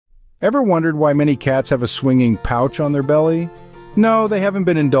Ever wondered why many cats have a swinging pouch on their belly? No, they haven't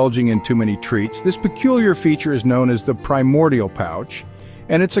been indulging in too many treats. This peculiar feature is known as the primordial pouch,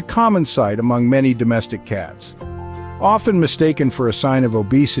 and it's a common sight among many domestic cats. Often mistaken for a sign of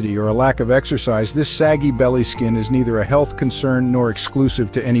obesity or a lack of exercise, this saggy belly skin is neither a health concern nor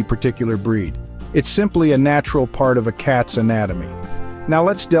exclusive to any particular breed. It's simply a natural part of a cat's anatomy. Now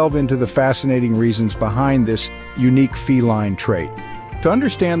let's delve into the fascinating reasons behind this unique feline trait. To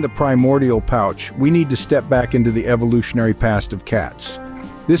understand the primordial pouch, we need to step back into the evolutionary past of cats.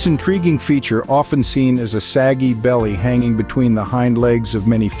 This intriguing feature, often seen as a saggy belly hanging between the hind legs of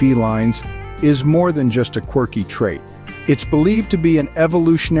many felines, is more than just a quirky trait. It's believed to be an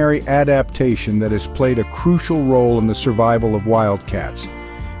evolutionary adaptation that has played a crucial role in the survival of wild cats.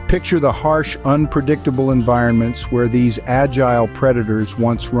 Picture the harsh, unpredictable environments where these agile predators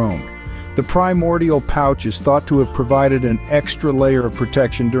once roamed. The primordial pouch is thought to have provided an extra layer of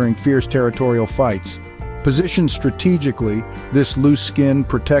protection during fierce territorial fights. Positioned strategically, this loose skin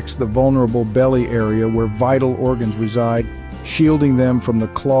protects the vulnerable belly area where vital organs reside, shielding them from the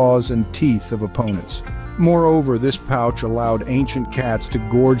claws and teeth of opponents. Moreover, this pouch allowed ancient cats to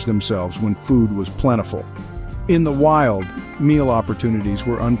gorge themselves when food was plentiful. In the wild, meal opportunities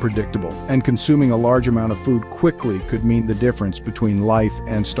were unpredictable, and consuming a large amount of food quickly could mean the difference between life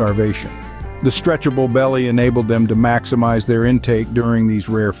and starvation. The stretchable belly enabled them to maximize their intake during these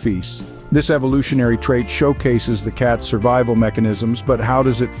rare feasts. This evolutionary trait showcases the cat's survival mechanisms, but how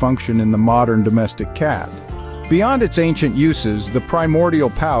does it function in the modern domestic cat? Beyond its ancient uses, the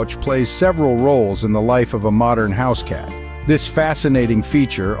primordial pouch plays several roles in the life of a modern house cat. This fascinating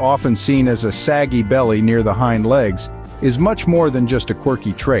feature, often seen as a saggy belly near the hind legs, is much more than just a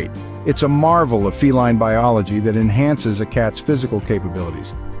quirky trait. It's a marvel of feline biology that enhances a cat's physical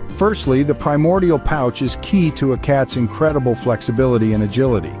capabilities. Firstly, the primordial pouch is key to a cat's incredible flexibility and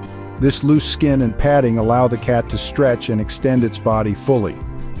agility. This loose skin and padding allow the cat to stretch and extend its body fully.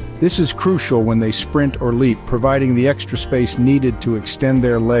 This is crucial when they sprint or leap, providing the extra space needed to extend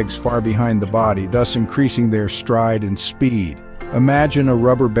their legs far behind the body, thus increasing their stride and speed. Imagine a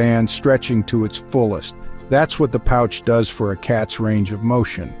rubber band stretching to its fullest. That's what the pouch does for a cat's range of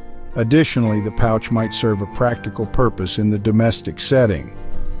motion. Additionally, the pouch might serve a practical purpose in the domestic setting.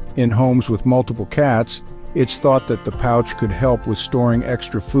 In homes with multiple cats, it's thought that the pouch could help with storing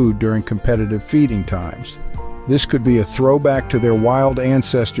extra food during competitive feeding times. This could be a throwback to their wild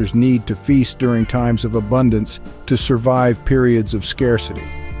ancestors' need to feast during times of abundance to survive periods of scarcity.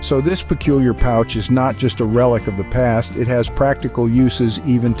 So this peculiar pouch is not just a relic of the past, it has practical uses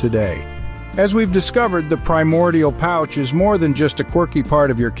even today. As we've discovered, the primordial pouch is more than just a quirky part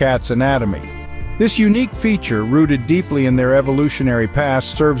of your cat's anatomy. This unique feature, rooted deeply in their evolutionary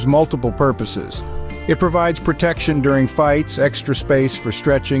past, serves multiple purposes. It provides protection during fights, extra space for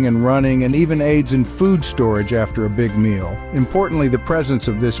stretching and running, and even aids in food storage after a big meal. Importantly, the presence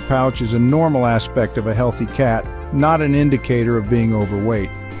of this pouch is a normal aspect of a healthy cat, not an indicator of being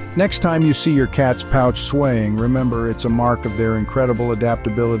overweight. Next time you see your cat's pouch swaying, remember it's a mark of their incredible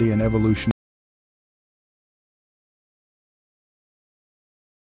adaptability and evolutionary